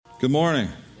Good morning.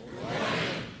 Good morning.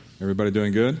 Everybody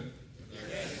doing good?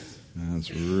 Yes. That's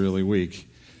really weak.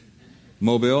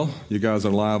 Mobile, you guys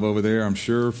are live over there, I'm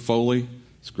sure. Foley,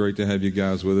 it's great to have you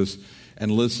guys with us.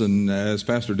 And listen, as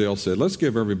Pastor Dale said, let's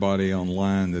give everybody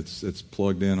online that's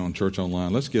plugged in on Church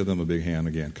Online, let's give them a big hand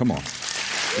again. Come on.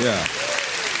 Yeah.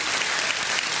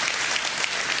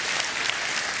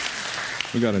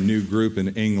 We got a new group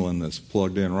in England that's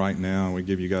plugged in right now, and we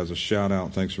give you guys a shout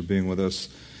out. Thanks for being with us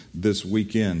this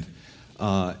weekend.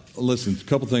 Listen, a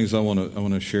couple things I want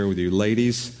to share with you.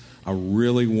 Ladies, I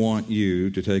really want you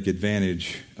to take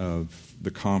advantage of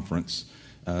the conference.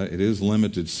 It is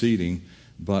limited seating,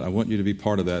 but I want you to be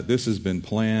part of that. This has been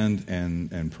planned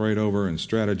and prayed over and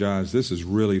strategized. This is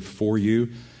really for you.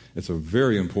 It's a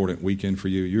very important weekend for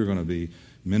you. You're going to be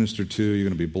ministered to. You're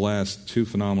going to be blessed. 2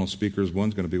 phenomenal speakers.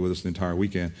 One's going to be with us the entire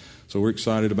weekend. So we're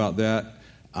excited about that.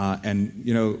 And,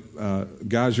 you know,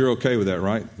 guys, you're okay with that,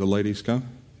 right? The ladies come?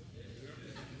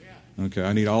 Okay,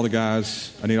 I need all the guys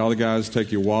to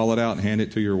take your wallet out and hand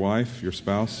it to your wife, your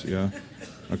spouse. Yeah.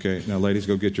 Okay, now ladies,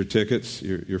 go get your tickets.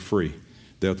 You're free.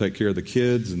 They'll take care of the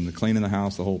kids and the cleaning the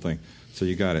house, the whole thing. So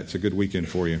you got it. It's a good weekend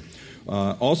for you.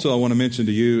 Also, I want to mention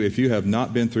to you, if you have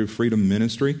not been through Freedom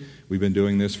Ministry, we've been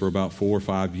doing this for about 4 or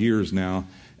 5 years now,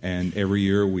 and every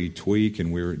year we tweak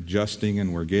and we're adjusting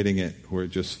and we're getting it where it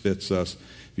just fits us.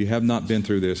 If you have not been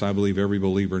through this, I believe every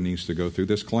believer needs to go through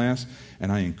this class,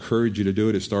 and I encourage you to do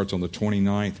it. It starts on the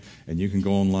 29th, and you can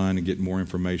go online and get more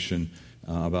information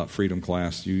about Freedom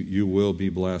Class. You will be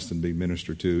blessed and be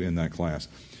ministered to in that class.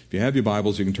 If you have your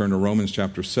Bibles, you can turn to Romans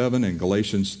chapter 7 and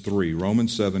Galatians 3.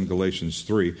 Romans 7, Galatians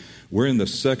 3. We're in the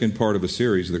second part of a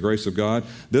series, The Grace of God.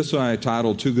 This I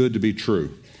titled, Too Good to Be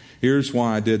True. Here's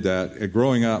why I did that.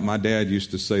 Growing up, my dad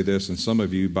used to say this, and some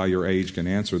of you by your age can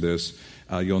answer this.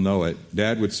 You'll know it.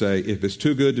 Dad would say, if it's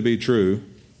too good to be true,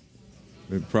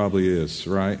 it probably is,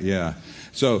 right? Yeah.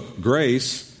 So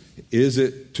grace, is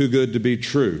it too good to be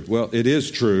true? Well, it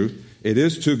is true. It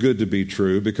is too good to be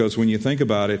true because when you think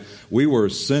about it, we were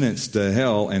sentenced to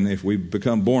hell, and if we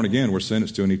become born again, we're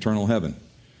sentenced to an eternal heaven.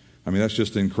 I mean, that's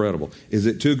just incredible. Is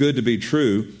it too good to be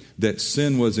true that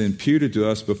sin was imputed to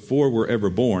us before we're ever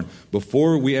born?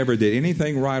 Before we ever did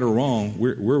anything right or wrong,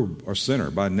 we're a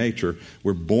sinner by nature.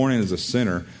 We're born in as a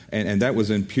sinner, and that was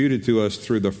imputed to us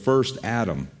through the first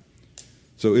Adam.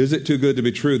 So is it too good to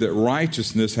be true that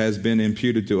righteousness has been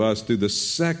imputed to us through the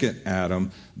second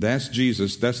Adam? That's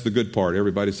Jesus. That's the good part.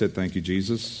 Everybody said, thank you,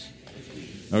 Jesus.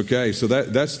 Okay, so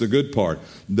that's the good part.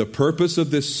 The purpose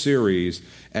of this series,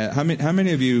 how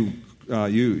many of you,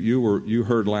 you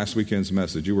heard last weekend's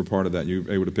message? You were part of that. You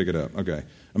were able to pick it up. Okay,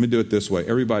 let me do it this way.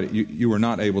 Everybody, you were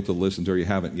not able to listen to, or you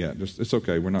haven't yet. It's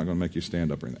okay. We're not going to make you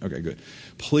stand up or anything. Okay, good.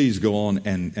 Please go on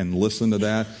and listen to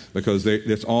that because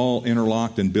it's all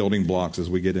interlocked in building blocks as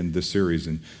we get into this series,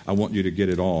 and I want you to get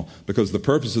it all because the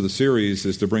purpose of the series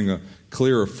is to bring a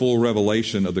clear, full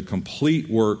revelation of the complete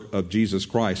work of Jesus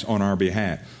Christ on our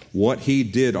behalf. What he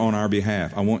did on our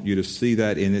behalf. I want you to see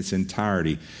that in its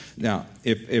entirety. Now,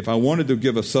 if I wanted to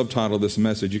give a subtitle of this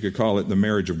message, you could call it The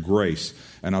Marriage of Grace.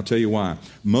 And I'll tell you why.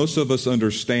 Most of us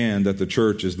understand that the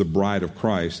church is the bride of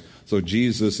Christ, so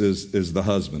Jesus is the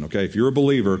husband. Okay, if you're a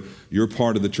believer, you're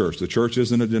part of the church. The church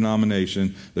isn't a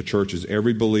denomination. The church is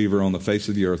every believer on the face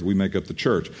of the earth. We make up the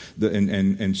church.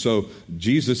 And so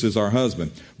Jesus is our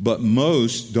husband. But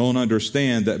most don't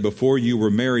understand that before you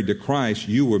were married to Christ,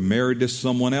 you were married to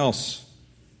someone else.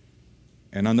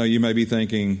 And I know you may be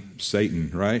thinking,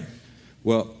 Satan, right?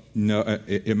 Well, no,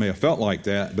 it may have felt like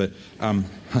that, but I'm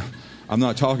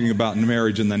not talking about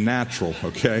marriage in the natural,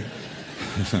 okay?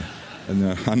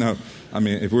 And I know. I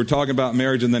mean, if we're talking about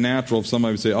marriage in the natural, if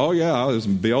somebody would say, oh, yeah, I was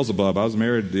Beelzebub. I was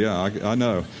married. Yeah, I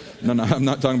know. No, I'm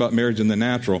not talking about marriage in the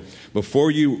natural.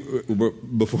 Before you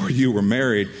were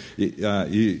married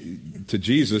to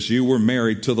Jesus, you were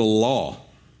married to the law,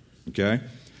 okay?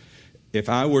 If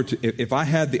I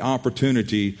had the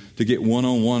opportunity to get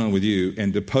one-on-one with you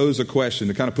and to pose a question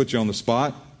to kind of put you on the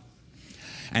spot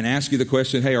and ask you the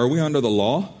question, hey, are we under the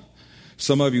law?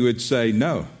 Some of you would say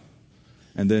no.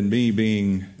 And then me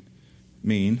being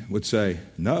mean would say,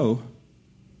 no,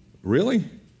 really?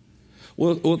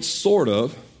 Well, it's sort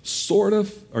of.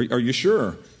 Are you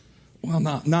sure? Well,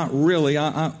 not really.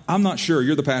 I'm not sure.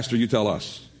 You're the pastor. You tell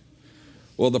us.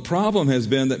 Well, the problem has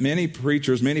been that many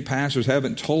preachers, many pastors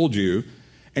haven't told you,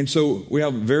 and so we're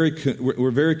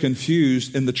very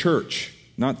confused in the church.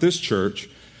 Not this church,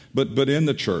 but in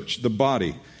the church, the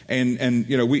body. And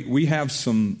you know, we have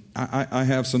some, I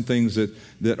have some things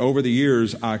that over the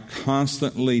years I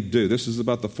constantly do. This is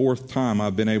about the fourth time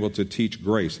I've been able to teach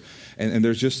grace. And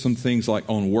there's just some things like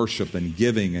on worship and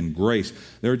giving and grace.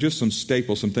 There are just some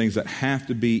staples, some things that have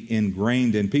to be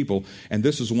ingrained in people. And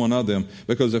this is one of them,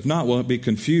 because if not, we'll be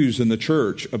confused in the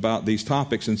church about these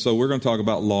topics. And so we're going to talk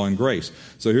about law and grace.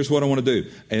 So here's what I want to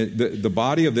do. And the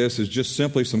body of this is just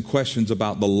simply some questions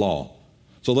about the law.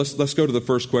 So let's go to the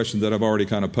first question that I've already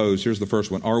kind of posed. Here's the first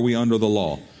one. Are we under the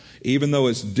law? Even though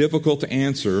it's difficult to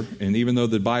answer, and even though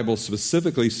the Bible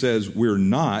specifically says we're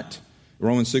not,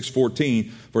 Romans 6:14,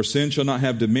 for sin shall not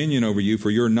have dominion over you, for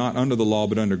you're not under the law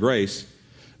but under grace,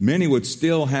 many would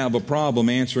still have a problem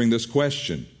answering this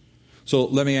question. So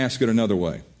let me ask it another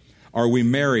way. Are we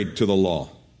married to the law?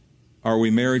 Are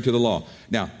we married to the law?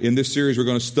 Now, in this series, we're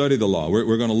going to study the law.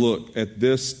 We're going to look at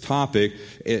this topic,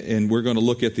 and we're going to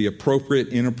look at the appropriate,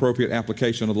 inappropriate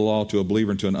application of the law to a believer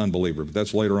and to an unbeliever. But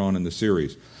that's later on in the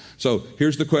series. So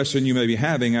here's the question you may be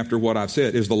having after what I've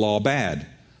said. Is the law bad?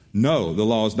 No, the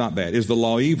law is not bad. Is the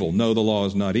law evil? No, the law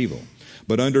is not evil.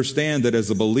 But understand that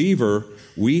as a believer,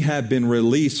 we have been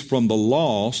released from the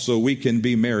law so we can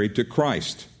be married to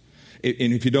Christ.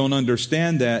 And if you don't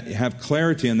understand that, have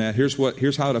clarity in that,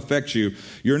 here's how it affects you.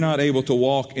 You're not able to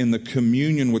walk in the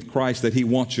communion with Christ that He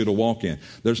wants you to walk in.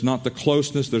 There's not the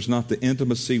closeness, there's not the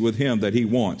intimacy with Him that He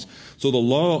wants. So the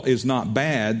law is not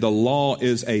bad. The law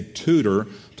is a tutor.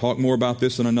 Talk more about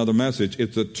this in another message.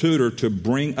 It's a tutor to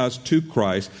bring us to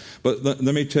Christ. But let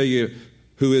me tell you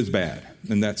who is bad,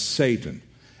 and that's Satan.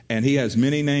 And he has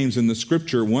many names in the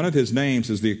Scripture. One of his names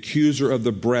is the accuser of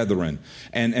the brethren.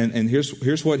 And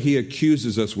here's what he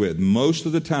accuses us with. Most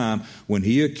of the time, when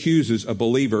he accuses a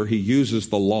believer, he uses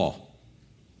the law.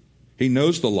 He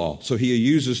knows the law, so he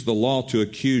uses the law to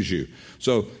accuse you.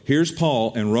 So here's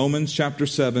Paul in Romans chapter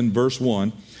 7, verse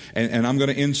 1. And I'm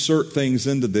going to insert things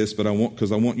into this, but I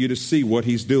want you to see what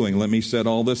he's doing. Let me set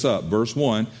all this up. Verse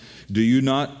 1. Do you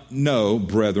not know,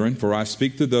 brethren, for I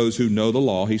speak to those who know the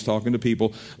law. He's talking to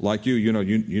people like you. You know,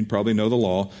 you probably know the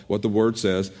law, what the word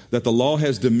says, that the law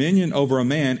has dominion over a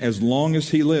man as long as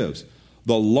he lives.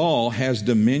 The law has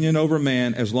dominion over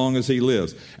man as long as he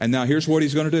lives. And now here's what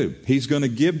he's going to do. He's going to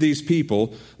give these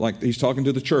people, like he's talking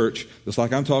to the church, just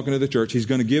like I'm talking to the church, he's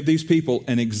going to give these people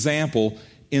an example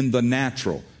in the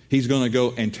natural. He's going to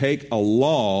go and take a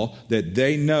law that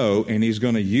they know, and he's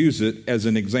going to use it as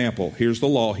an example. Here's the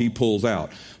law he pulls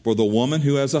out. For the woman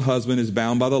who has a husband is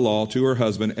bound by the law to her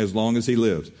husband as long as he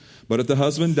lives. But if the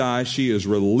husband dies, she is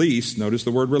released, notice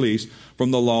the word released,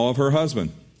 from the law of her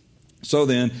husband. So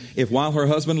then, if while her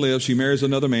husband lives, she marries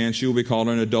another man, she will be called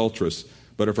an adulteress.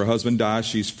 But if her husband dies,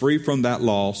 she's free from that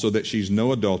law, so that she's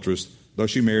no adulteress, though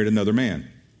she married another man.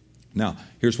 Now,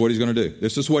 here's what he's going to do.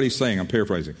 This is what he's saying. I'm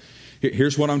paraphrasing.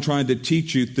 Here's what I'm trying to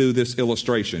teach you through this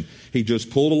illustration. He just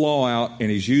pulled a law out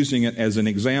and he's using it as an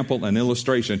example, an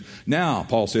illustration. Now,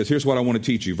 Paul says, here's what I want to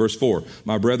teach you. Verse 4,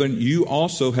 my brethren, you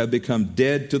also have become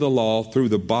dead to the law through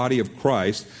the body of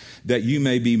Christ, that you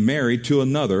may be married to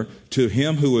another, to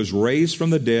him who was raised from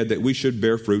the dead, that we should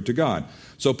bear fruit to God.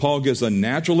 So Paul gives a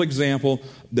natural example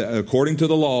that according to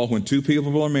the law, when two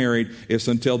people are married, it's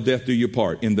until death do you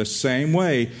part. In the same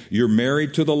way, you're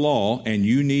married to the law and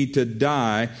you need to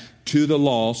die to the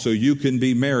law so you can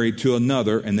be married to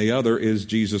another, and the other is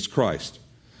Jesus Christ.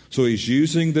 So he's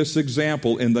using this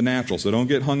example in the natural. So don't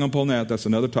get hung up on that. That's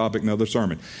another topic, another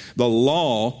sermon. The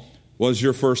law was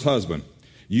your first husband.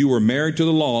 You were married to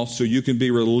the law so you can be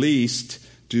released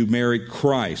to marry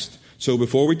Christ. So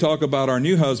before we talk about our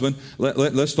new husband,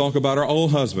 let's talk about our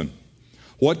old husband.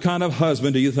 What kind of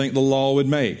husband do you think the law would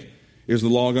make? Is the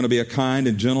law going to be a kind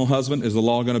and gentle husband? Is the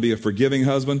law going to be a forgiving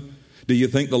husband? Do you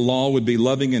think the law would be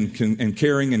loving and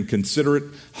caring and considerate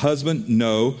husband?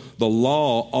 No. The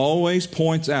law always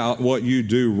points out what you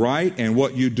do right and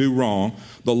what you do wrong.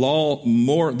 The law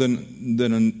more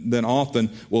than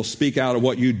often will speak out of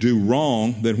what you do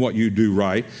wrong than what you do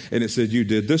right. And it says you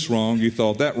did this wrong, you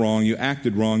thought that wrong, you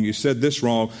acted wrong, you said this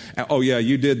wrong. Oh yeah,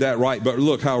 you did that right, but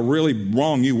look how really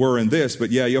wrong you were in this. But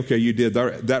yeah, okay, you did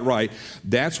that right.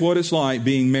 That's what it's like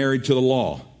being married to the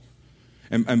law.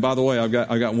 And by the way, I've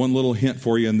got one little hint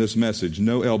for you in this message.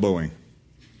 No elbowing.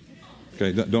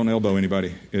 Okay, don't elbow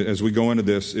anybody. As we go into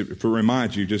this, if it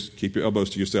reminds you, just keep your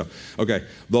elbows to yourself. Okay,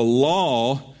 the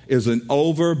law is an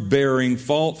overbearing,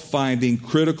 fault-finding,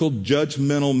 critical,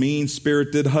 judgmental,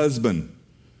 mean-spirited husband.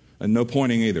 And no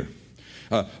pointing either.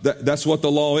 That's what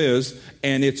the law is,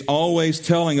 and it's always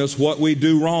telling us what we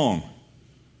do wrong.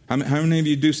 How many of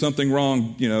you do something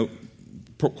wrong,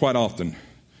 quite often?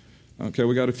 Okay,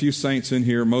 we got a few saints in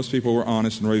here. Most people were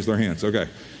honest and raised their hands. Okay.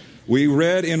 We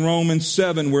read in Romans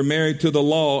 7, we're married to the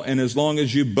law, and as long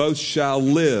as you both shall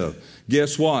live.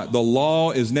 Guess what? The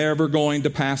law is never going to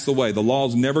pass away. The law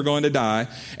is never going to die.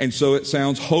 And so it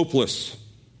sounds hopeless.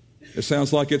 It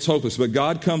sounds like it's hopeless. But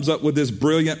God comes up with this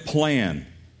brilliant plan.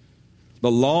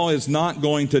 The law is not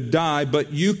going to die,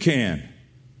 but you can.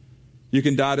 You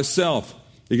can die to self.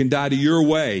 You can die to your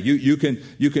way. You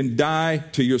can die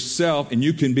to yourself, and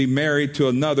you can be married to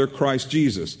another, Christ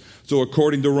Jesus. So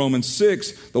according to Romans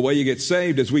 6, the way you get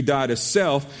saved is we die to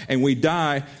self, and we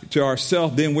die to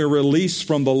ourself. Then we're released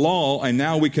from the law, and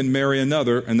now we can marry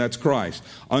another, and that's Christ.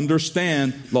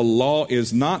 Understand, the law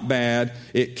is not bad.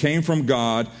 It came from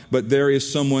God, but there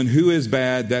is someone who is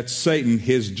bad. That's Satan.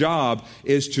 His job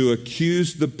is to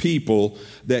accuse the people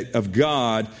of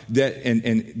God that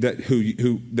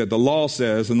the law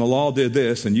says, and the law did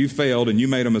this, and you failed, and you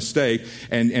made a mistake,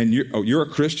 and you're a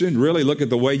Christian? Really? Look at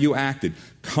the way you acted.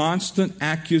 Constant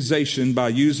accusation by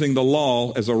using the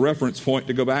law as a reference point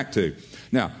to go back to.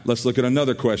 Now, let's look at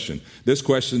another question. This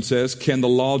question says, can the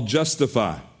law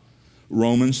justify?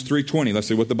 Romans 3:20. Let's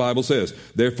see what the Bible says.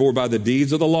 Therefore, by the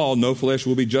deeds of the law, no flesh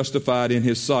will be justified in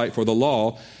his sight, for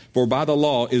by the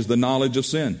law is the knowledge of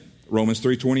sin. Romans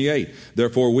 3:28.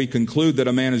 Therefore, we conclude that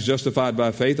a man is justified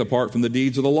by faith apart from the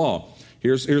deeds of the law.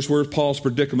 Here's where Paul's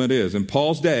predicament is. In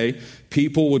Paul's day,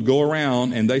 people would go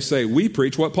around and they say, we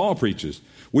preach what Paul preaches.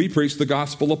 We preach the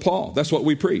gospel of Paul. That's what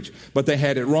we preach. But they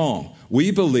had it wrong.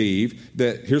 We believe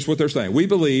that, here's what they're saying. We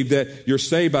believe that you're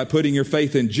saved by putting your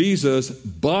faith in Jesus,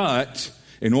 but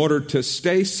in order to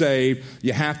stay saved,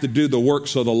 you have to do the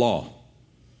works of the law.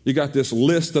 You got this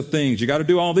list of things. You got to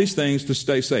do all these things to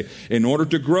stay saved. In order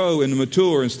to grow and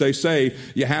mature and stay saved,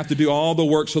 you have to do all the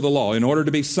works of the law. In order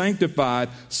to be sanctified,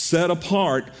 set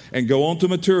apart, and go on to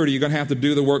maturity, you're going to have to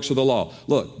do the works of the law.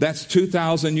 Look, that's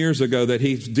 2,000 years ago that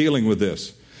he's dealing with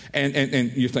this.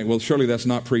 And you think, well, surely that's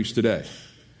not preached today.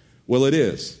 Well, it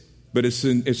is. But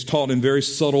it's taught in very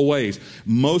subtle ways.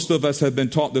 Most of us have been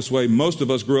taught this way. Most of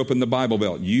us grew up in the Bible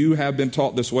Belt. You have been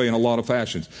taught this way in a lot of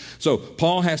fashions. So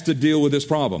Paul has to deal with this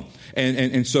problem.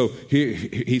 And so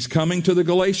he's coming to the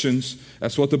Galatians.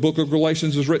 That's what the book of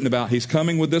Galatians is written about. He's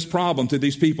coming with this problem to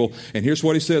these people. And here's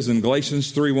what he says in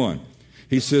Galatians 3:1.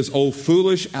 He says, "O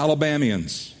foolish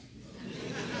Alabamians."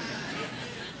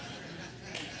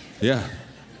 Yeah.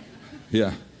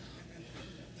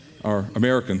 Or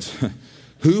Americans.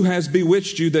 "Who has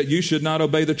bewitched you that you should not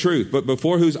obey the truth, but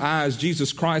before whose eyes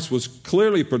Jesus Christ was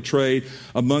clearly portrayed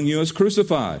among you as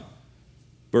crucified?"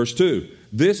 Verse 2,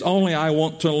 "This only I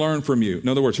want to learn from you." In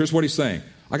other words, here's what he's saying.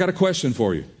 I got a question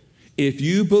for you. If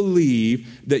you believe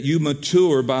that you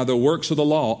mature by the works of the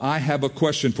law, I have a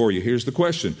question for you. Here's the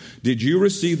question. Did you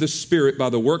receive the Spirit by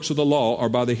the works of the law or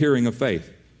by the hearing of faith?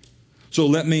 So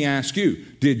let me ask you,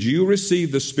 did you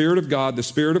receive the Spirit of God, the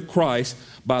Spirit of Christ,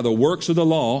 by the works of the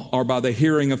law or by the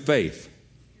hearing of faith?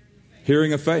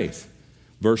 Hearing of faith.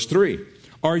 Verse 3,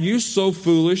 "Are you so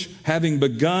foolish, having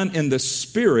begun in the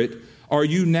Spirit, are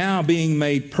you now being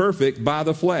made perfect by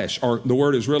the flesh?" Or the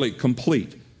word is really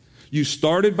complete. You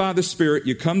started by the Spirit,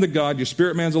 you come to God, your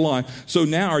spirit man's alive. So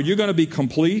now are you going to be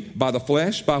complete by the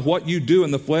flesh, by what you do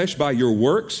in the flesh, by your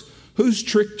works? Who's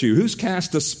tricked you? Who's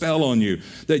cast a spell on you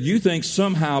that you think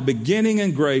somehow beginning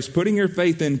in grace, putting your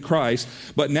faith in Christ,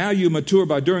 but now you mature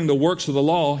by doing the works of the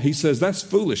law? He says that's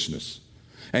foolishness.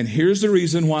 And here's the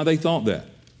reason why they thought that.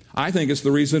 I think it's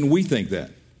the reason we think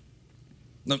that.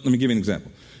 Let me give you an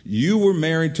example. You were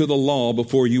married to the law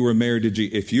before you were married to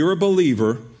Jesus. If you're a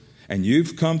believer and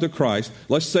you've come to Christ,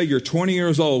 let's say you're 20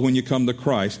 years old when you come to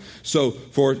Christ. So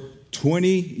for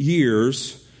 20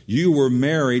 years, you were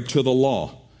married to the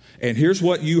law. And here's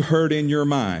what you heard in your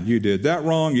mind. You did that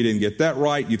wrong. You didn't get that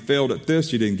right. You failed at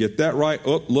this. You didn't get that right.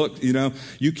 Oh, look,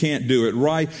 you can't do it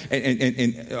right.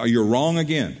 And you're wrong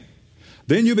again.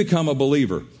 Then you become a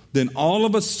believer. Then all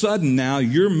of a sudden now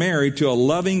you're married to a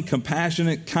loving,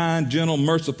 compassionate, kind, gentle,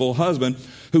 merciful husband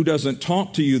who doesn't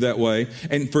talk to you that way.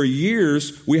 And for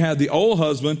years we had the old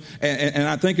husband, and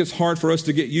I think it's hard for us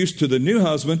to get used to the new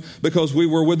husband because we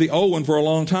were with the old one for a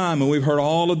long time, and we've heard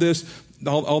all of this,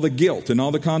 all the guilt and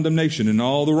all the condemnation and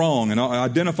all the wrong and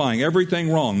identifying everything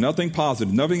wrong, nothing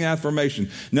positive, nothing affirmation,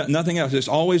 nothing else. It's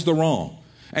always the wrong.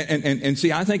 And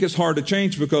see, I think it's hard to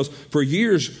change because for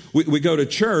years we go to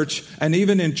church, and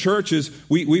even in churches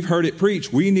we've heard it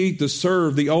preached. We need to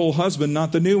serve the old husband,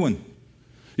 not the new one.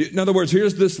 In other words,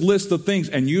 here's this list of things,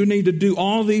 and you need to do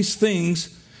all these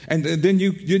things, and then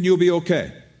you'll be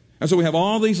okay. And so we have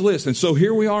all these lists. And so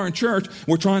here we are in church.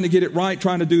 We're trying to get it right,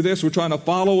 trying to do this. We're trying to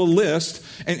follow a list.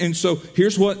 And so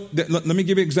here's let me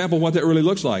give you an example of what that really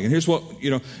looks like. And here's what,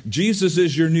 Jesus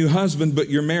is your new husband, but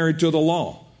you're married to the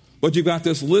law. But you've got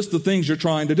this list of things you're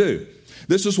trying to do.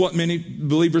 This is what many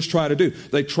believers try to do.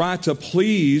 They try to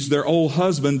please their old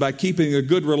husband by keeping a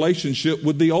good relationship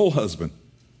with the old husband.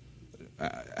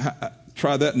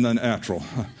 Try that in the natural.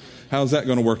 How's that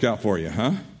going to work out for you,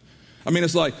 huh? I mean,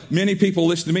 it's like many people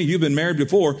listen to me. You've been married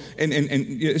before, and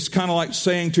it's kind of like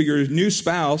saying to your new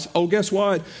spouse, oh, guess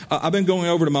what? I've been going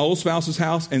over to my old spouse's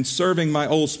house and serving my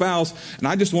old spouse, and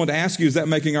I just wanted to ask you, is that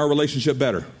making our relationship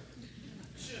better?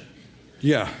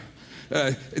 Yeah.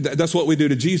 That's what we do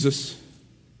to Jesus.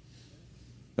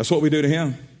 That's what we do to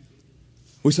him.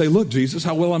 We say, look, Jesus,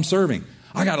 how well I'm serving.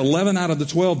 I got 11 out of the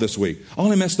 12 this week. I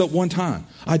only messed up one time.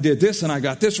 I did this and I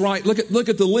got this right. Look at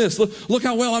the list. Look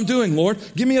how well I'm doing, Lord.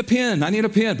 Give me a pen. I need a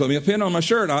pen. Put me a pen on my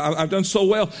shirt. I've done so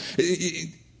well.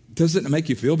 Does it make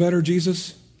you feel better,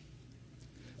 Jesus?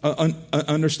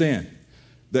 Understand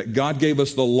that God gave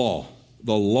us the law.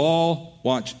 The law,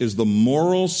 watch, is the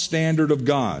moral standard of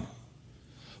God.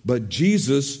 But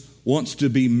Jesus wants to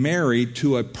be married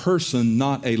to a person,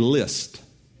 not a list.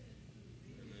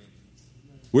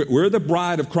 We're the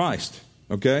bride of Christ,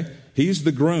 okay? He's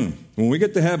the groom. When we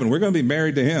get to heaven, we're going to be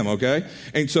married to him, okay?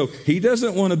 And so he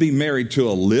doesn't want to be married to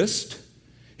a list.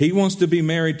 He wants to be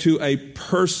married to a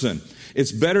person.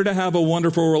 It's better to have a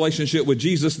wonderful relationship with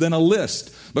Jesus than a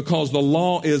list, because the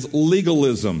law is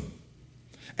legalism.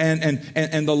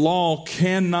 And the law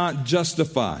cannot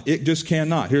justify. It just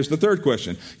cannot. Here's the third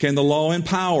question. Can the law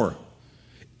empower?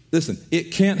 Listen,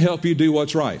 it can't help you do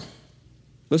what's right.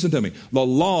 Listen to me. The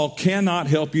law cannot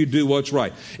help you do what's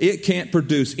right. It can't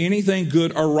produce anything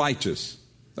good or righteous.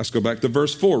 Let's go back to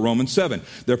verse 4, Romans 7.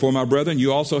 Therefore, my brethren,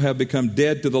 you also have become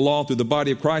dead to the law through the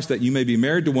body of Christ, that you may be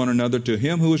married to one another, to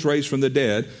him who was raised from the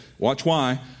dead. Watch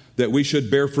why. That we should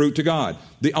bear fruit to God.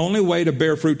 The only way to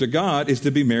bear fruit to God is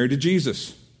to be married to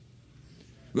Jesus.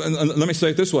 Let me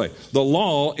say it this way. The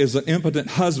law is an impotent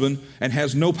husband and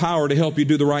has no power to help you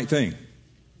do the right thing.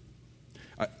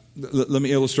 Let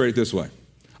me illustrate it this way.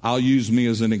 I'll use me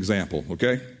as an example,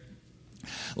 okay?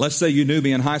 Let's say you knew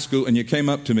me in high school and you came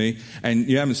up to me and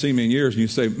you haven't seen me in years and you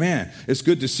say, man, it's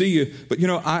good to see you. But you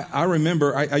know, I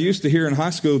remember I used to hear in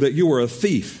high school that you were a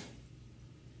thief.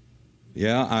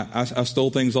 Yeah, I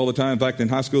stole things all the time. In fact, in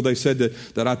high school they said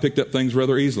that I picked up things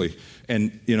rather easily.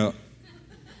 And, you know,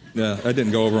 yeah, that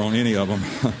didn't go over on any of them.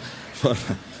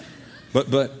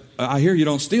 but I hear you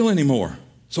don't steal anymore.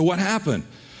 So what happened?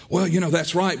 Well, you know,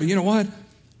 that's right. But you know what?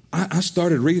 I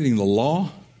started reading the law,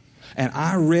 and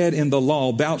I read in the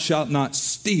law, thou shalt not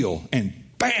steal, and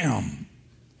bam,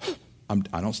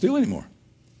 I don't steal anymore.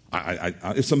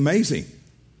 It's amazing.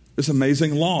 This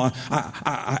amazing law.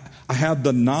 I have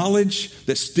the knowledge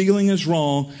that stealing is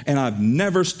wrong, and I've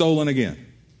never stolen again.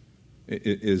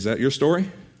 Is that your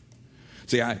story?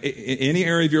 See, in any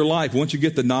area of your life, once you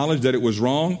get the knowledge that it was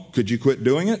wrong, could you quit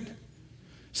doing it?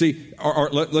 See, or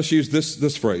let's use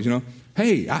this phrase, you know.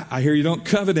 Hey, I hear you don't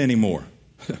covet anymore.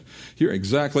 You're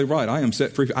exactly right. I am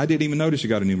set free. I didn't even notice you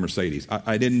got a new Mercedes.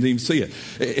 I didn't even see it.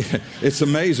 It's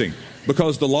amazing,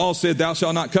 because the law said thou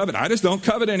shalt not covet. I just don't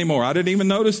covet anymore. I didn't even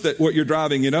notice that what you're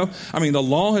driving, you know. I mean, the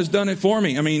law has done it for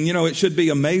me. I mean, you know, it should be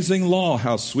amazing law.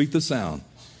 How sweet the sound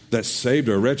that saved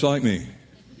a wretch like me.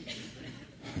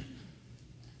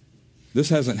 This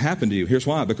hasn't happened to you. Here's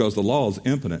why. Because the law is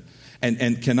impotent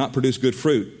and cannot produce good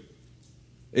fruit.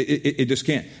 It just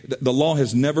can't. The law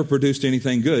has never produced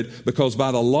anything good, because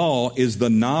by the law is the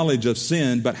knowledge of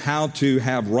sin, but how to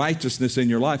have righteousness in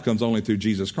your life comes only through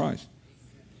Jesus Christ.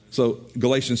 So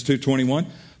Galatians 2:21,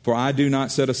 for I do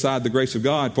not set aside the grace of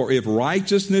God, for if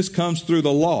righteousness comes through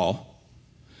the law,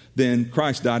 then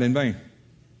Christ died in vain.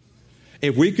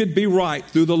 If we could be right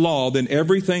through the law, then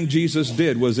everything Jesus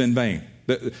did was in vain.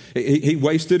 He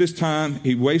wasted his time.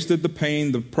 He wasted the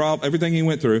pain, the problem, everything he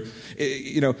went through.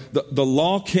 You know, the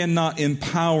law cannot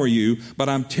empower you, but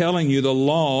I'm telling you, the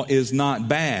law is not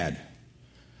bad.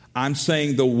 I'm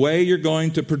saying the way you're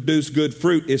going to produce good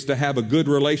fruit is to have a good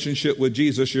relationship with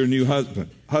Jesus, your new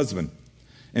husband.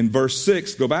 In verse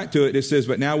 6, go back to it. It says,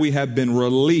 but now we have been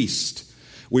released.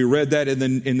 We read that in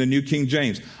the New King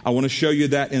James. I want to show you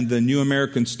that in the New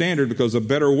American Standard, because a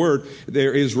better word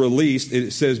there is released.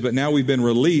 It says, but now we've been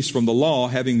released from the law,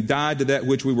 having died to that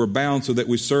which we were bound, so that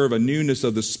we serve a newness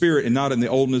of the Spirit and not in the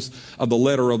oldness of the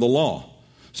letter of the law.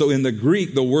 So in the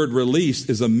Greek, the word released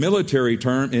is a military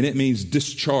term, and it means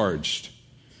discharged.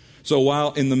 So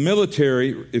while in the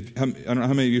military, I don't know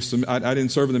how many of you, I didn't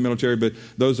serve in the military, but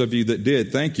those of you that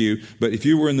did, thank you. But if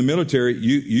you were in the military,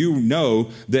 you know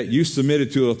that you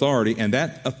submitted to authority, and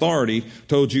that authority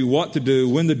told you what to do,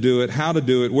 when to do it, how to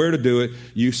do it, where to do it.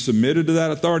 You submitted to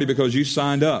that authority because you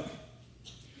signed up.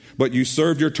 But you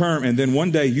served your term, and then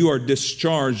one day you are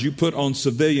discharged. You put on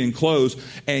civilian clothes,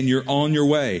 and you're on your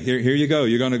way. Here you go.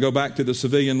 You're going to go back to the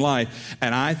civilian life.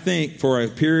 And I think for a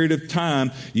period of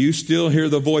time, you still hear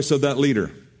the voice of that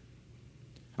leader.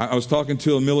 I was talking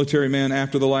to a military man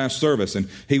after the last service, and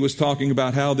he was talking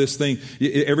about how this thing,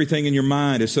 everything in your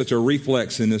mind is such a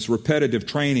reflex and this repetitive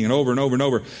training and over and over and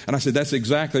over. And I said, that's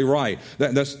exactly right.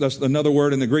 That's another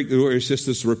word in the Greek. It's just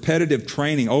this repetitive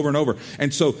training over and over.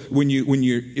 And so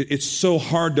it's so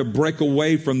hard to break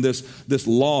away from this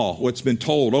law, what's been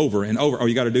told over and over. Oh,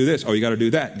 you got to do this. Oh, you got to do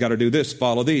that. You got to do this.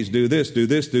 Follow these. Do this. Do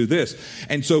this. Do this.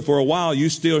 And so for a while, you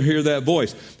still hear that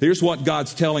voice. Here's what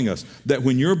God's telling us, that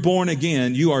when you're born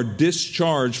again, you are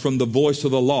discharged from the voice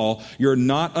of the law. You're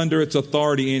not under its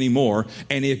authority anymore.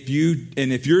 And if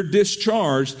you're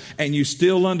discharged and you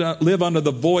still live under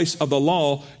the voice of the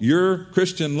law, your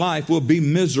Christian life will be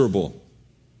miserable.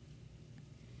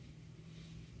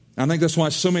 I think that's why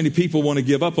so many people want to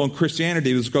give up on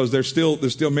Christianity, is because they're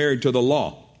still married to the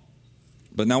law.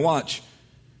 But now watch.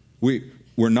 We're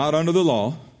not under the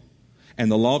law,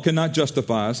 and the law cannot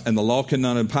justify us, and the law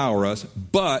cannot empower us.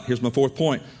 But here's my fourth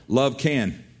point. Love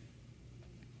can.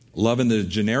 Love in the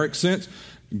generic sense.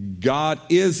 God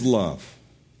is love.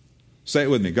 Say it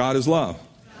with me. God is love.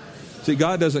 See,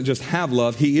 God doesn't just have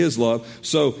love. He is love.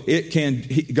 So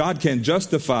God can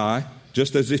justify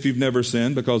just as if you've never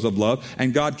sinned because of love,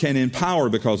 and God can empower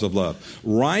because of love.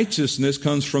 Righteousness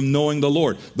comes from knowing the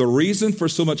Lord. The reason for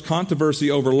so much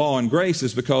controversy over law and grace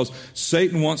is because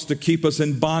Satan wants to keep us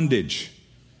in bondage.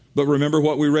 But remember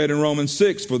what we read in Romans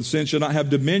 6, for the sin shall not have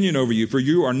dominion over you, for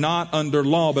you are not under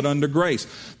law, but under grace.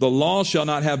 The law shall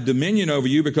not have dominion over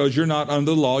you because you're not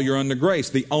under the law, you're under grace.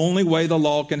 The only way the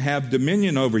law can have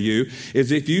dominion over you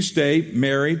is if you stay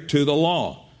married to the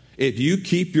law. If you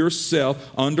keep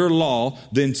yourself under law,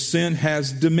 then sin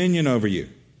has dominion over you.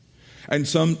 And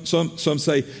some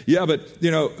say, yeah, but,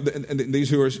 these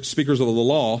who are speakers of the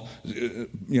law,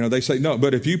 they say, no,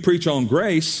 but if you preach on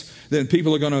grace, then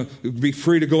people are going to be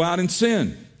free to go out and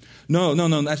sin. No,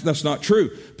 that's not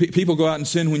true. People go out and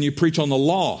sin when you preach on the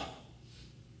law.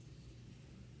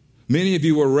 Many of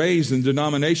you were raised in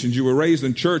denominations. You were raised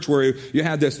in church where you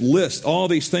had this list, all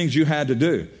these things you had to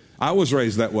do. I was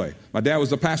raised that way. My dad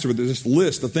was a pastor with this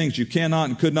list of things you cannot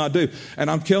and could not do. And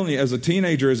I'm telling you, as a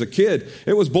teenager, as a kid,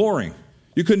 it was boring.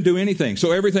 You couldn't do anything.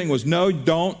 So everything was no,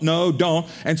 don't.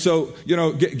 And so,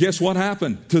 guess what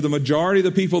happened to the majority of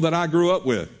the people that I grew up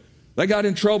with? They got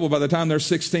in trouble by the time they're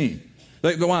 16.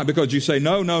 Why? Because you say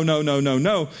no.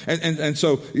 And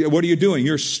so what are you doing?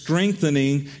 You're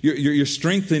strengthening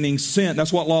sin.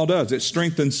 That's what law does. It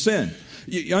strengthens sin.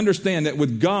 You understand that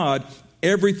with God,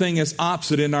 everything is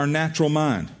opposite in our natural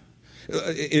mind.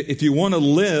 If you want to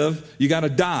live, you got to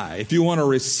die. If you want to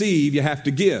receive, you have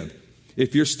to give.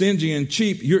 If you're stingy and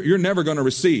cheap, you're never going to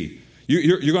receive.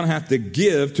 You're going to have to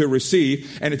give to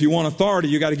receive. And if you want authority,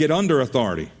 you got to get under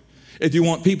authority. If you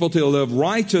want people to live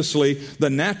righteously, the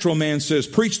natural man says,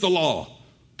 preach the law.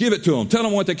 Give it to them. Tell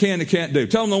them what they can and can't do.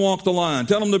 Tell them to walk the line.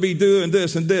 Tell them to be doing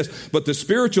this and this. But the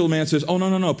spiritual man says, oh,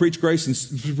 no. Preach grace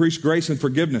and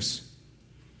forgiveness.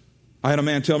 I had a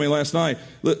man tell me last night,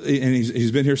 and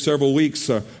he's been here several weeks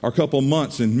or a couple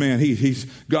months, and man,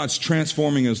 God's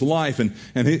transforming his life, and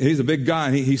he's a big guy,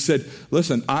 and he said,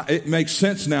 listen, it makes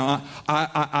sense now.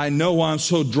 I know why I'm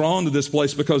so drawn to this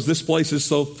place, because this place is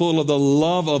so full of the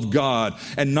love of God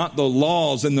and not the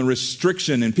laws and the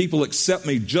restriction, and people accept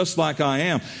me just like I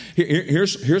am.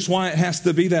 Here's why it has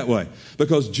to be that way,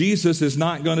 because Jesus is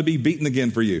not going to be beaten again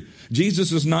for you.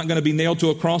 Jesus is not going to be nailed to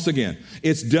a cross again.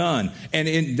 It's done,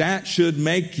 and that should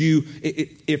make you,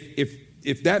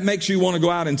 if that makes you want to go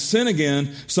out and sin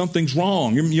again, something's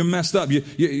wrong. You're messed up. You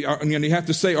have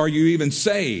to say, are you even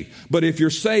saved? But if you're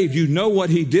saved, you know what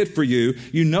he did for you.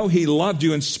 You know he loved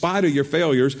you in spite of your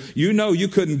failures. You know you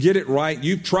couldn't get it right.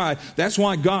 You've tried. That's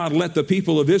why God let the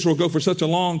people of Israel go for such a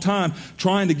long time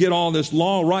trying to get all this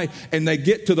law right. And they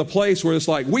get to the place where it's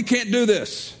like, we can't do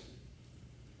this.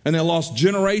 And they lost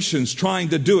generations trying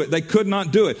to do it. They could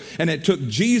not do it. And it took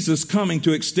Jesus coming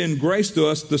to extend grace to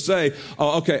us to say,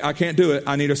 oh, okay, I can't do it.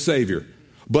 I need a Savior.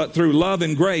 But through love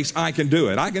and grace, I can do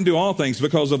it. I can do all things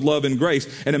because of love and grace.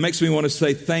 And it makes me want to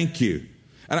say thank you.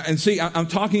 And see, I'm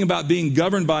talking about being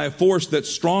governed by a force that's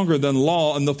stronger than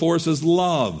law, and the force is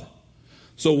love.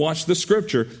 So watch the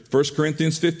scripture, 1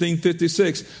 Corinthians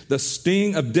 15:56. The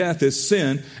sting of death is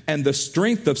sin, and the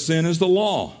strength of sin is the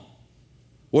law.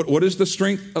 What is the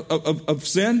strength of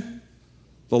sin?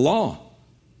 The law.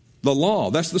 The law,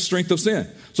 that's the strength of sin.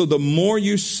 So the more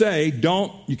you say,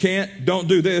 don't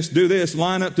do this,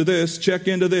 line up to this, check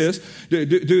into this,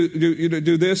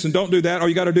 do this and don't do that, or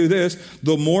you got to do this,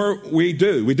 the more we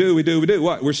do.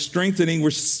 What? We're strengthening,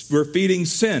 we're feeding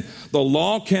sin. The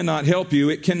law cannot help you.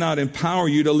 It cannot empower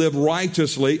you to live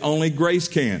righteously. Only grace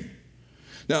can.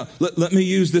 Now, let me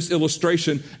use this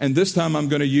illustration, and this time I'm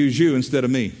going to use you instead of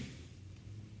me.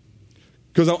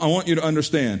 Because I want you to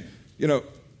understand,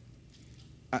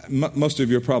 most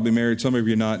of you are probably married, some of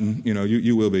you not, and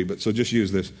you will be, but so just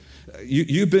use this.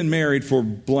 You've been married for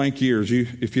blank years.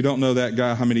 If you don't know that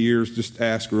guy, how many years, just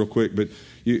ask real quick, but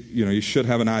you should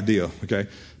have an idea, okay?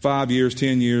 5 years,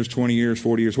 10 years, 20 years,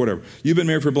 40 years, whatever. You've been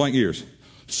married for blank years.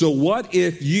 So what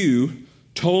if you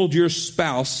told your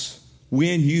spouse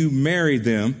when you married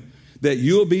them that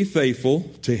you'll be faithful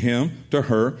to him, to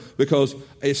her, because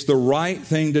it's the right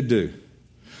thing to do?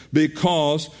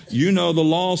 Because the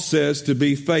law says to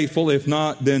be faithful. If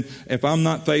not, then if I'm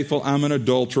not faithful, I'm an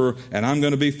adulterer, and I'm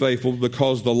going to be faithful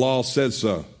because the law says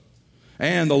so.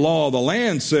 And the law of the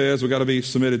land says, we've got to be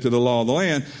submitted to the law of the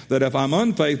land, that if I'm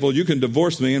unfaithful, you can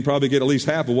divorce me and probably get at least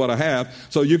half of what I have.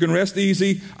 So you can rest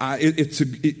easy. I'm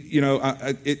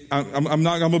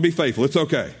not going to be faithful. It's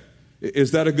okay.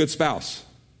 Is that a good spouse?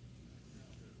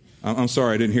 I'm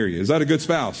sorry, I didn't hear you. Is that a good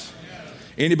spouse?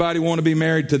 Anybody want to be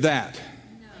married to that?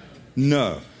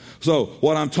 No. So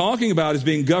what I'm talking about is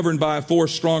being governed by a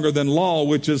force stronger than law,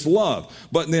 which is love.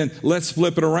 But then let's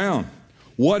flip it around.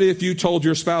 What if you told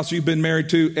your spouse you've been married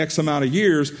to X amount of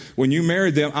years, when you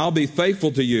married them, I'll be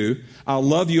faithful to you. I'll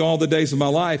love you all the days of my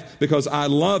life because I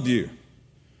love you.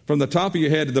 From the top of your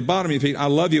head to the bottom of your feet, I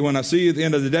love you. When I see you at the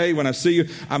end of the day, when I see you,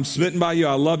 I'm smitten by you.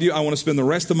 I love you. I want to spend the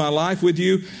rest of my life with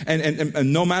you.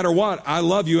 And no matter what, I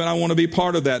love you and I want to be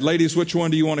part of that. Ladies, which one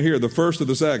do you want to hear? The first or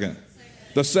the second?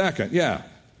 The second, yeah.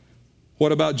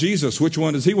 What about Jesus? Which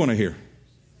one does he want to hear?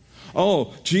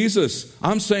 Oh, Jesus,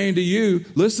 I'm saying to you,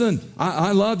 listen,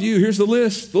 I love you. Here's the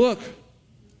list. Look.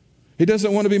 He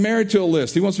doesn't want to be married to a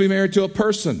list. He wants to be married to a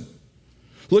person.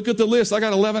 Look at the list. I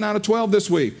got 11 out of 12 this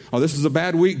week. Oh, this is a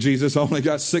bad week, Jesus. I only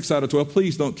got 6 out of 12.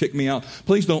 Please don't kick me out.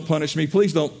 Please don't punish me.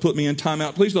 Please don't put me in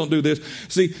timeout. Please don't do this.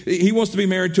 See, he wants to be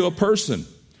married to a person.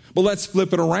 But let's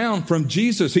flip it around from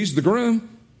Jesus. He's the groom.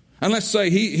 And let's say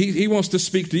he wants to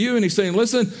speak to you and he's saying,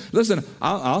 listen,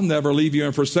 I'll never leave you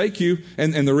and forsake you.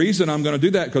 And the reason I'm going to do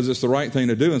that, because it's the right thing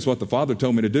to do. And it's what the Father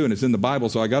told me to do. And it's in the Bible,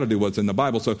 so I got to do what's in the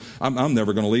Bible. So I'm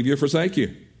never going to leave you or forsake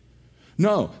you.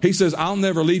 No, he says, I'll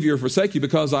never leave you or forsake you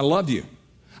because I love you.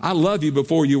 I loved you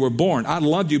before you were born. I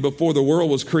loved you before the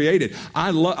world was created.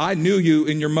 I knew you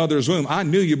in your mother's womb. I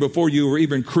knew you before you were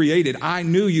even created. I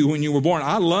knew you when you were born.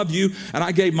 I love you and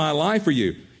I gave my life for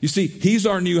you. You see, he's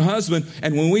our new husband.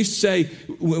 And when we say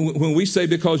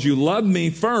because you loved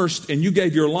me first and you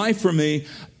gave your life for me,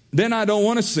 then I don't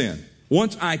want to sin.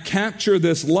 Once I capture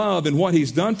this love and what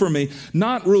he's done for me,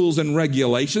 not rules and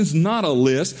regulations, not a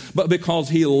list, but because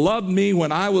he loved me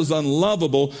when I was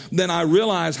unlovable, then I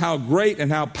realize how great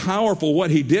and how powerful what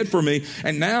he did for me.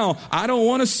 And now I don't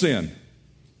want to sin.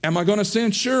 Am I going to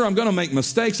sin? Sure, I'm going to make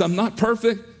mistakes. I'm not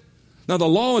perfect. Now the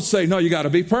law would say, no, you got to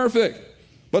be perfect.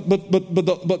 But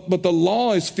the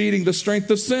law is feeding the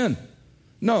strength of sin.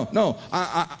 No.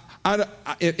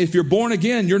 If you're born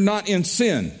again, you're not in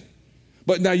sin.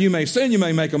 But now you may sin, you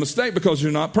may make a mistake because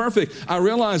you're not perfect. I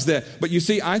realize that. But you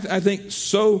see, I think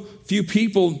so few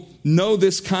people know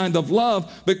this kind of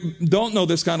love, but don't know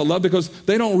this kind of love because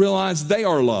they don't realize they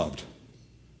are loved.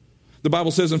 The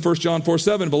Bible says in 1 John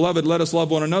 4:7, Beloved, let us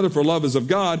love one another, for love is of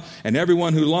God, and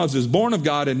everyone who loves is born of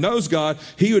God and knows God.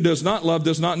 He who does not love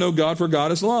does not know God, for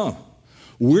God is love.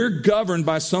 We're governed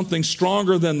by something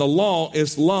stronger than the law.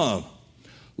 Is love.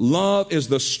 Love is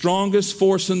the strongest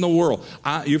force in the world.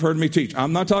 You've heard me teach.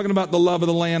 I'm not talking about the love of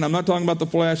the land. I'm not talking about the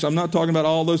flesh. I'm not talking about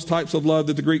all those types of love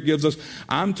that the Greek gives us.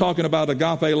 I'm talking about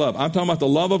agape love. I'm talking about the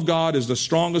love of God is the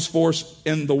strongest force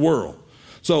in the world.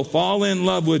 So fall in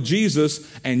love with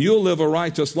Jesus and you'll live a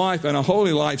righteous life and a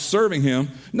holy life serving him.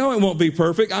 No, it won't be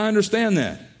perfect. I understand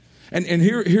that. And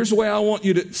here's the way I want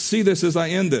you to see this as I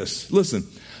end this. Listen,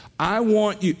 I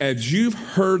want you, as you've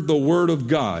heard the word of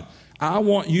God, I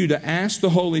want you to ask the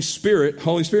Holy Spirit,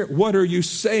 what are you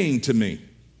saying to me?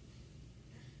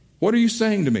 What are you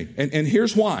saying to me? And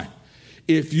here's why.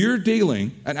 If you're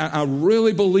dealing, and I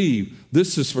really believe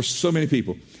this is for so many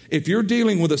people, if you're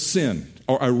dealing with a sin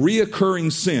or a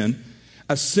reoccurring sin,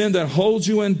 a sin that holds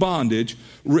you in bondage,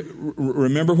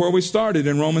 remember where we started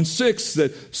in Romans 6,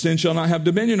 that sin shall not have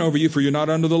dominion over you, for you're not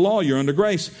under the law, you're under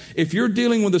grace. If you're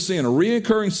dealing with a sin, a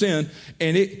reoccurring sin,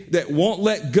 and that won't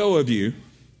let go of you,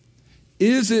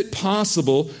 is it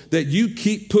possible that you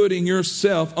keep putting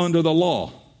yourself under the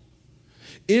law?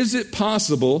 Is it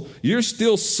possible you're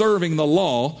still serving the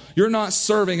law? You're not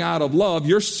serving out of love.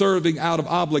 You're serving out of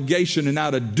obligation and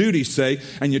out of duty's sake.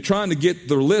 And you're trying to get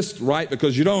the list right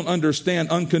because you don't understand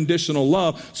unconditional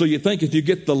love. So you think if you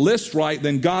get the list right,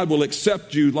 then God will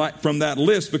accept you from that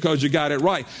list because you got it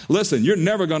right. Listen, you're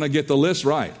never going to get the list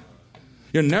right.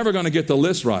 You're never going to get the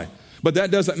list right. But that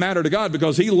doesn't matter to God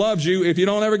because He loves you if you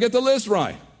don't ever get the list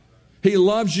right. He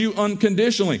loves you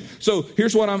unconditionally. So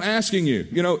here's what I'm asking you.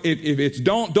 You know, if it's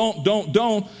don't,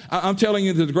 I'm telling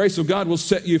you that the grace of God will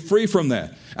set you free from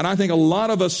that. And I think a lot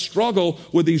of us struggle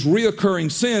with these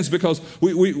reoccurring sins because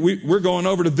we're going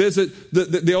over to visit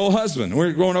the old husband.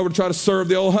 We're going over to try to serve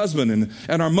the old husband,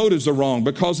 and our motives are wrong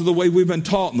because of the way we've been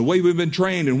taught and the way we've been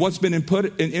trained and what's been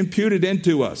imputed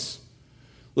into us.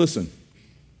 Listen,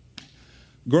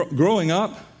 growing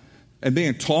up and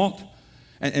being taught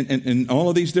and all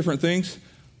of these different things,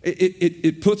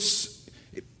 it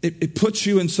puts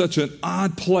you in such an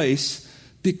odd place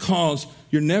because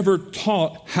you're never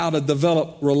taught how to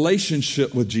develop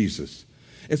relationship with Jesus.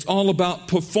 It's all about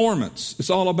performance.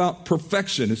 It's all about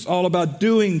perfection. It's all about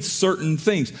doing certain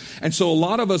things. And so a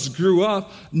lot of us grew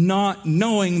up not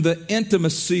knowing the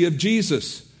intimacy of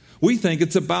Jesus. We think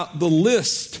it's about the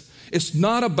list. It's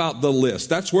not about the list.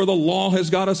 That's where the law has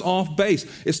got us off base.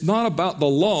 It's not about the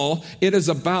law. It is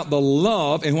about the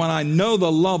love. And when I know the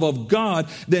love of God,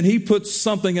 then He puts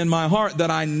something in my heart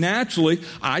that I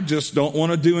just don't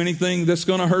want to do anything that's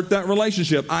going to hurt that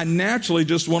relationship. I naturally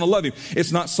just want to love Him.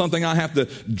 It's not something I have to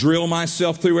drill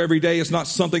myself through every day. It's not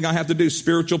something I have to do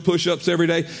spiritual push-ups every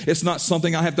day. It's not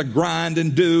something I have to grind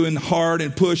and do and hard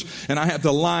and push and I have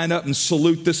to line up and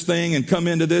salute this thing and come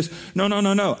into this. No.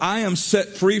 I am set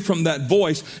free from that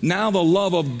voice. Now the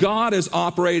love of God is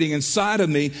operating inside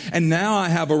of me, and now I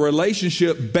have a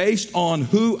relationship based on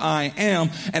who I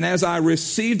am. And as I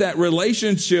receive that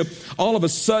relationship, all of a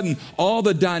sudden, all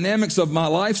the dynamics of my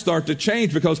life start to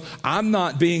change because I'm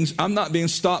not being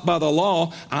stopped by the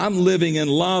law. I'm living in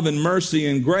love and mercy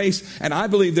and grace. And I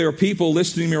believe there are people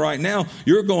listening to me right now.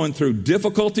 You're going through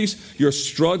difficulties. You're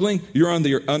struggling. You're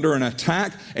under an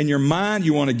attack. In your mind,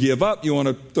 you want to give up. You want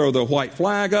to throw the white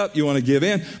flag up. You want to give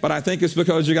in. But I think it's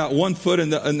because you got one foot in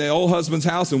the old husband's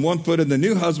house and one foot in the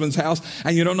new husband's house,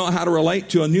 and you don't know how to relate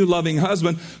to a new loving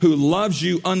husband who loves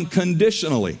you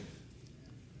unconditionally.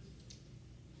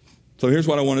 So here's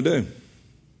what I want to do.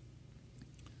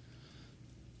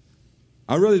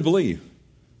 I really believe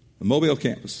the Mobile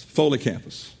campus, Foley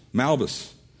campus,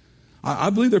 Malbus,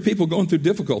 I believe there are people going through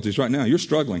difficulties right now. You're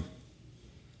struggling.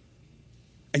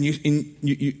 And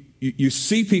you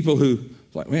see people who,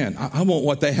 like, man, I want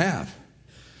what they have.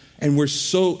 And we're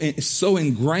so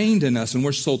ingrained in us, and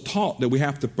we're so taught that we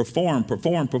have to perform.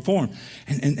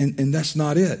 And that's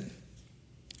not it.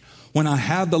 When I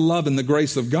have the love and the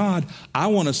grace of God, I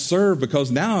want to serve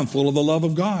because now I'm full of the love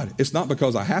of God. It's not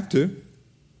because I have to.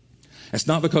 It's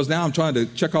not because now I'm trying to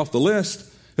check off the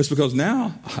list. It's because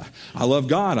now I love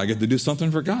God. I get to do something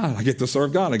for God. I get to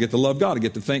serve God. I get to love God. I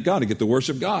get to thank God. I get to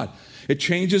worship God. It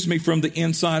changes me from the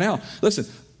inside out. Listen,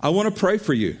 I want to pray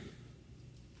for you.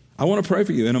 I want to pray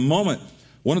for you. In a moment,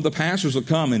 one of the pastors will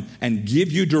come and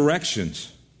give you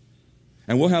directions.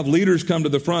 And we'll have leaders come to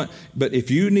the front. But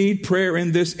if you need prayer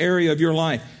in this area of your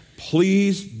life,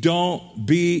 please don't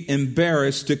be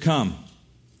embarrassed to come.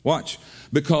 Watch.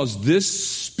 Because this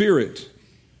spirit,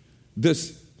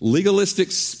 this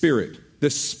legalistic spirit,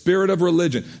 this spirit of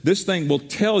religion, this thing will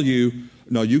tell you,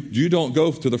 no, you don't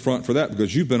go to the front for that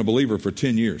because you've been a believer for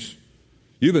 10 years.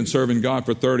 You've been serving God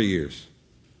for 30 years.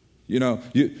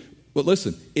 But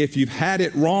listen, if you've had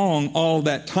it wrong all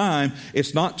that time,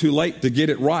 it's not too late to get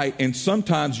it right. And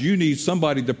sometimes you need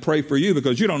somebody to pray for you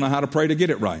because you don't know how to pray to get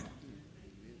it right.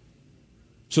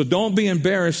 So don't be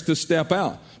embarrassed to step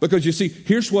out. Because you see,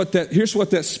 here's what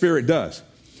that spirit does.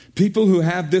 People who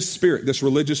have this spirit, this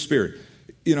religious spirit,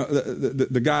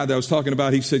 the guy that I was talking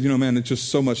about, he said, man, it's just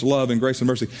so much love and grace and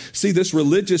mercy. See, this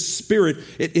religious spirit,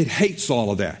 it hates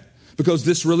all of that. Because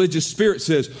this religious spirit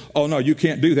says, oh no, you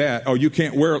can't do that, or you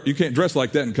can't dress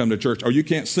like that and come to church, or you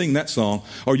can't sing that song,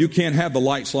 or you can't have the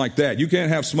lights like that, you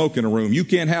can't have smoke in a room, you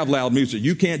can't have loud music,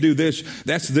 you can't do this,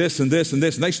 that's this and this and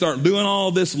this. And they start doing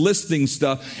all this listing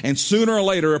stuff, and sooner or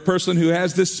later, a person who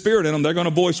has this spirit in them, they're going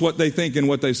to voice what they think and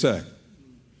what they say.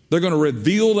 They're going to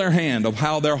reveal their hand of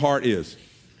how their heart is.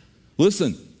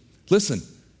 Listen,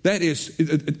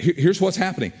 here's what's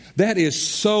happening. That is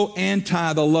so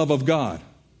anti the love of God.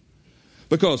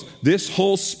 Because this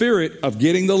whole spirit of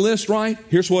getting the list right,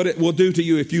 here's what it will do to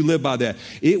you if you live by that.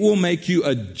 It will make you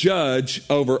a judge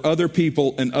over other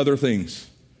people and other things.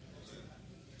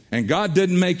 And God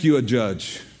didn't make you a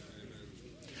judge.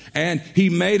 And he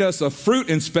made us a fruit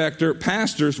inspector.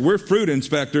 Pastors, we're fruit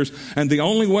inspectors. And the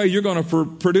only way you're going to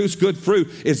produce good fruit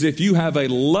is if you have a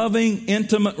loving,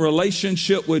 intimate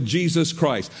relationship with Jesus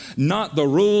Christ. Not the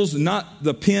rules, not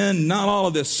the pen, not all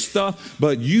of this stuff,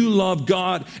 but you love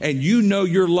God and you know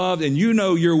you're loved and you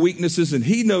know your weaknesses and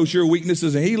he knows your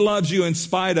weaknesses and he loves you in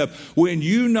spite of. When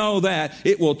you know that,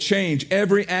 it will change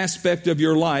every aspect of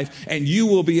your life and you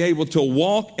will be able to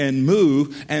walk and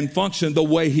move and function the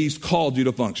way he's called you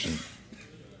to function.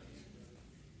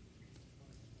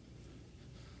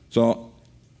 So,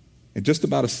 in just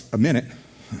about a minute,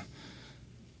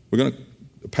 the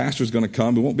pastor's going to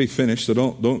come. We won't be finished, so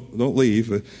don't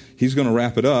leave. He's going to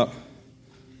wrap it up,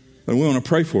 and we want to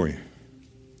pray for you.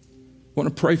 I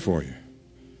want to pray for you.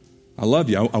 I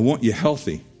love you. I want you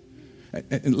healthy.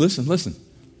 And listen.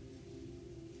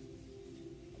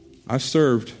 I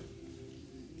served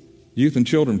youth and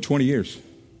children 20 years.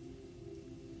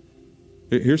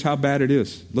 Here's how bad it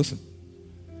is. Listen.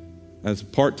 As a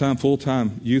part-time,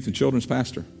 full-time youth and children's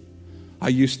pastor, I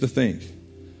used to think,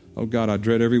 oh God, I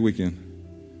dread every weekend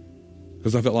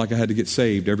because I felt like I had to get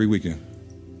saved every weekend.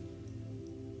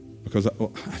 Because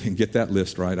I didn't get that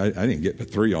list right. I didn't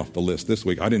get 3 off the list this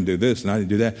week. I didn't do this and I didn't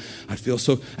do that.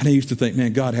 And I used to think,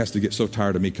 man, God has to get so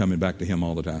tired of me coming back to him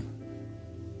all the time.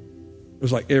 It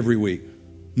was like every week,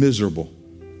 miserable.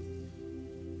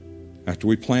 After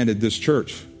we planted this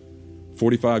church,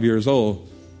 45 years old,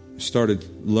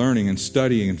 started learning and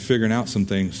studying and figuring out some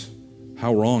things,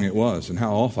 how wrong it was and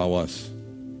how off I was.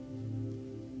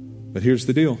 But here's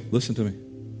the deal. Listen to me.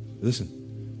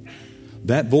 Listen.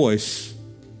 That voice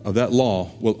of that law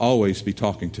will always be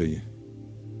talking to you.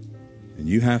 And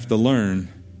you have to learn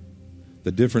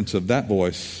the difference of that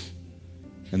voice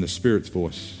and the Spirit's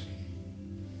voice.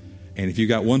 And if you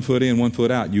got one foot in, one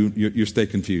foot out, you stay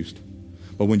confused.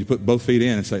 But when you put both feet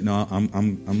in and say, no, I'm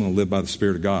going to live by the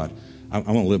Spirit of God. I'm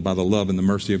going to live by the love and the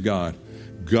mercy of God.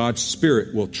 God's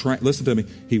Spirit will listen to me.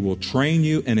 He will train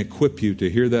you and equip you to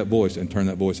hear that voice and turn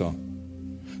that voice off.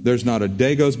 There's not a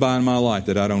day goes by in my life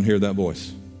that I don't hear that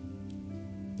voice.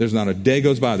 There's not a day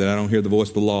goes by that I don't hear the voice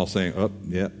of the law saying, oh,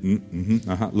 yeah,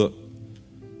 look.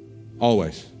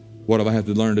 Always. What do I have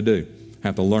to learn to do? I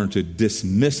have to learn to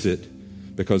dismiss it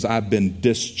because I've been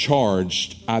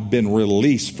discharged. I've been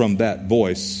released from that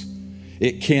voice.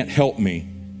 It can't help me.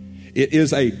 It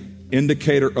is a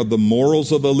indicator of the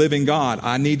morals of the living God.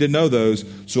 I need to know those,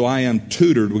 so I am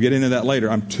tutored. We'll get into that later.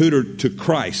 I'm tutored to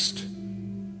Christ.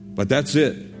 But that's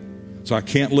it. So I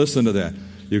can't listen to that.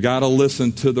 You've got to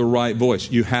listen to the right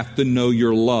voice. You have to know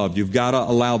you're loved. You've got to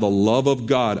allow the love of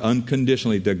God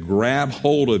unconditionally to grab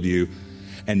hold of you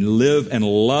and live and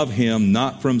love Him,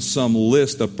 not from some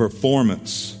list of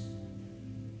performance,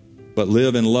 but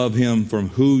live and love Him from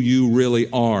who you really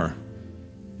are.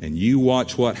 And you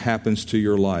watch what happens to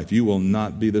your life. You will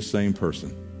not be the same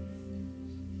person.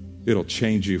 It'll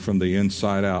change you from the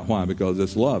inside out. Why? Because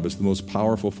it's love. It's the most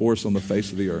powerful force on the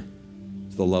face of the earth.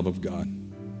 It's the love of God.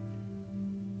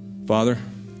 Father,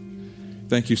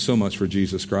 thank you so much for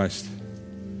Jesus Christ.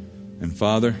 And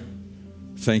Father,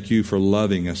 thank you for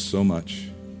loving us so much.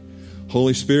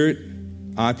 Holy Spirit,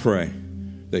 I pray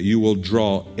that you will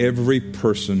draw every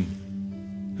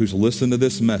person who's listened to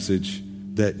this message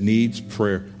that needs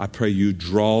prayer. I pray you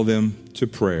draw them to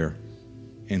prayer.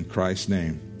 In Christ's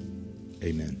name,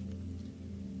 amen.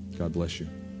 God bless you.